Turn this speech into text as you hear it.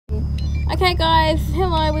Okay guys,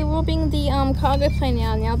 hello, we're robbing the cargo plane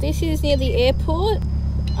now. Now this is near the airport.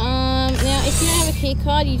 Now if you don't have a key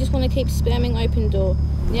card, you just want to keep spamming open door.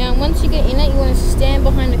 Now once you get in it, you want to stand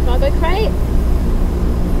behind the cargo crate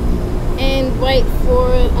and wait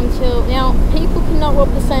for it until, now people cannot rob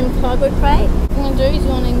the same cargo crate. What you want to do is you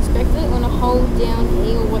want to inspect it, you want to hold down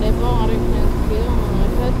E or whatever, I don't know the computer, I'm on an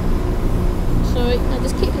iPad. So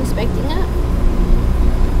just keep inspecting it.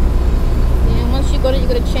 Once you've got it, you've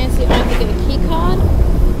got a chance to either get a key card.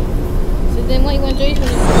 So then what you want to do is you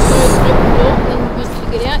want to close the open door, and then once you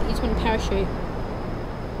get out, you just want to parachute.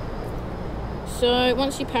 So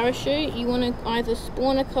once you parachute, you want to either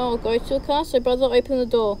spawn a car or go to a car. So brother, open the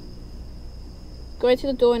door. Go to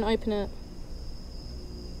the door and open it.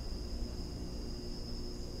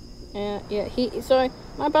 Yeah, so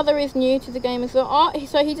my brother is new to the game as well. Oh,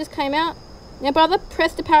 so he just came out. Now brother,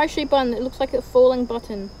 press the parachute button. It looks like a falling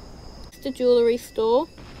button. The jewelry store.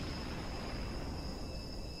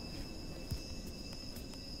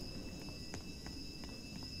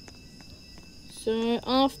 So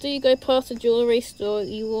after you go past the jewelry store,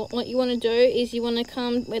 what you want to do is you want to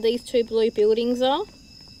come where these two blue buildings are.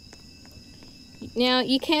 Now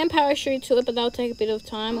you can parachute to it, but that'll take a bit of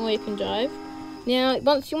time, or you can drive. Now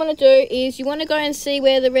what you want to do is you want to go and see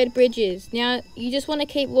where the red bridge is. Now you just want to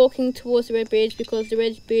keep walking towards the red bridge, because the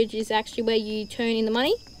red bridge is actually where you turn in the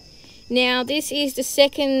money. Now this is the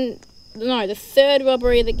third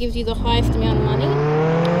robbery that gives you the highest amount of money.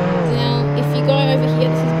 Now if you go over here,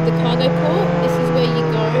 this is the cargo port, this is where you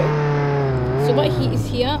go. So what is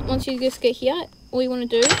here, once you just get here, all you want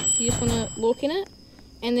to do, you just want to walk in it,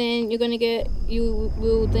 and then you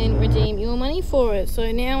will then redeem your money for it.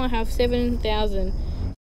 So now I have 7,000.